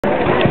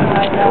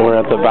We're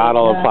at the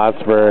Battle of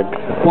Plattsburgh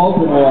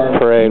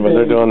parade, but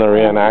they're doing the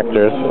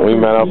reenactors. We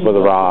met up with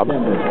Rob.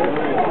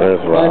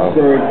 There's Rob,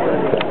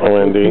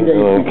 Wendy,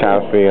 and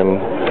Cassie,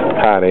 and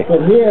Patty.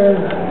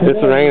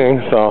 It's raining,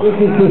 so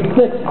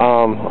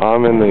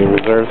I'm in the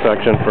reserve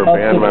section for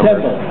band members.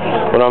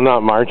 But I'm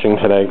not marching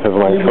today because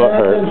my foot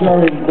hurts.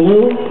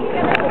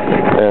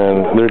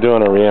 And they're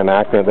doing a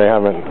reenactment. They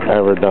haven't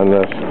ever done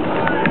this.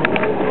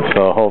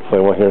 So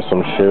hopefully we'll hear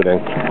some shooting.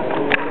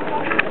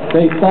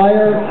 They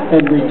fire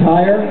and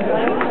retire.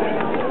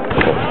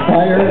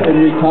 Fire and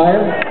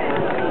retire.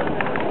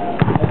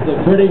 As the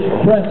British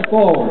press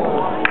forward.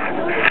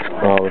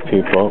 All the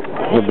people,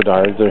 the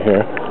Bedards are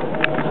here.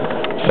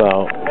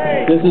 So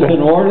this is an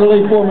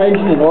orderly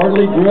formation, an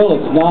orderly drill.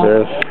 It's not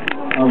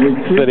a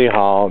retreat. City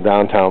Hall,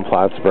 downtown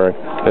Plattsburgh.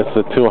 It's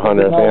the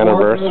 200th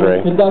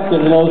anniversary.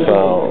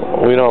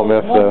 So we don't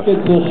miss this.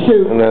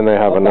 And then they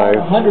have a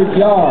nice 100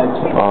 yards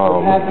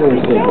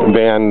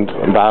band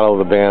battle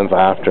of the bands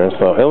after.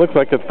 So it looks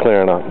like it's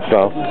clearing up.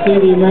 So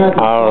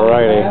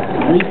alrighty.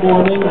 You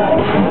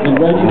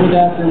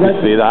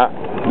see that?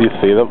 You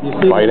see them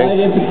fighting?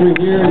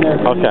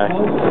 Okay.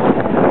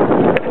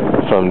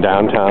 From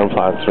downtown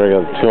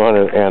Plattsburgh, the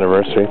 200th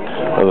anniversary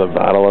of the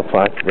Battle of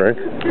Plattsburgh.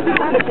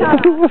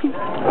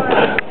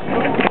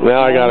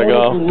 Now I gotta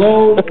go.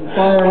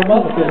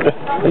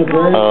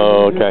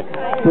 Oh, okay.